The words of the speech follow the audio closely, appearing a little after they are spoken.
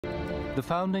The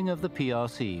founding of the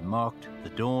PRC marked the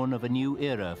dawn of a new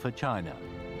era for China.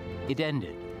 It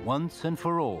ended, once and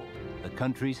for all, the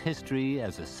country's history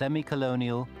as a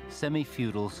semi-colonial,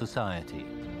 semi-feudal society.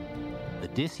 The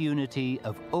disunity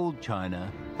of old China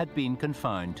had been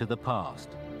confined to the past.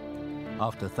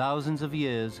 After thousands of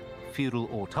years, feudal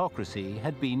autocracy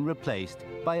had been replaced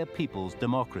by a people's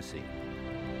democracy.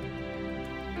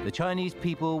 The Chinese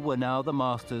people were now the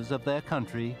masters of their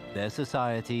country, their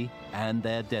society, and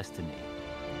their destiny.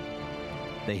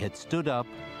 They had stood up,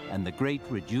 and the great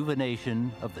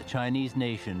rejuvenation of the Chinese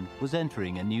nation was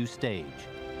entering a new stage.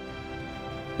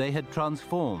 They had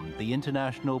transformed the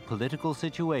international political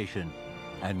situation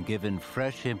and given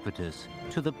fresh impetus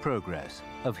to the progress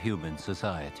of human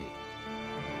society.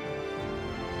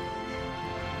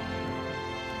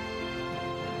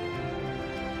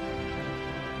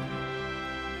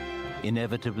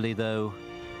 Inevitably, though,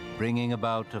 bringing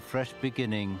about a fresh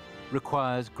beginning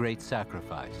requires great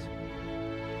sacrifice.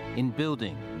 In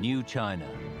building new China,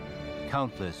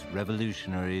 countless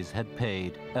revolutionaries had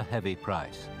paid a heavy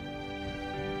price.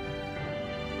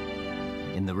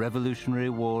 In the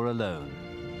Revolutionary War alone,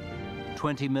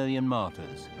 20 million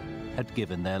martyrs had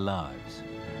given their lives.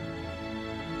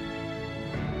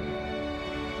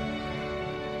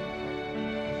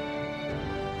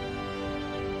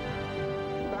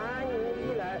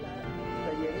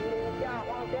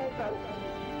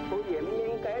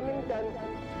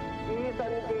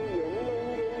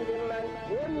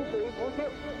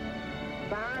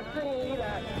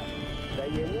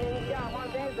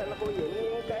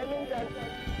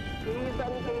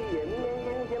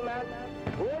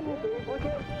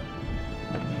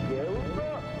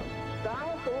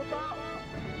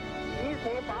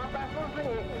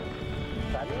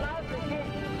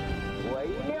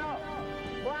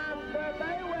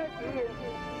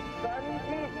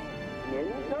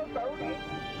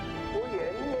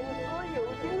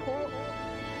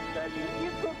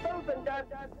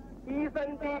牺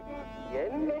牲的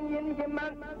人民英雄们，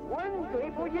问罪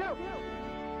不休。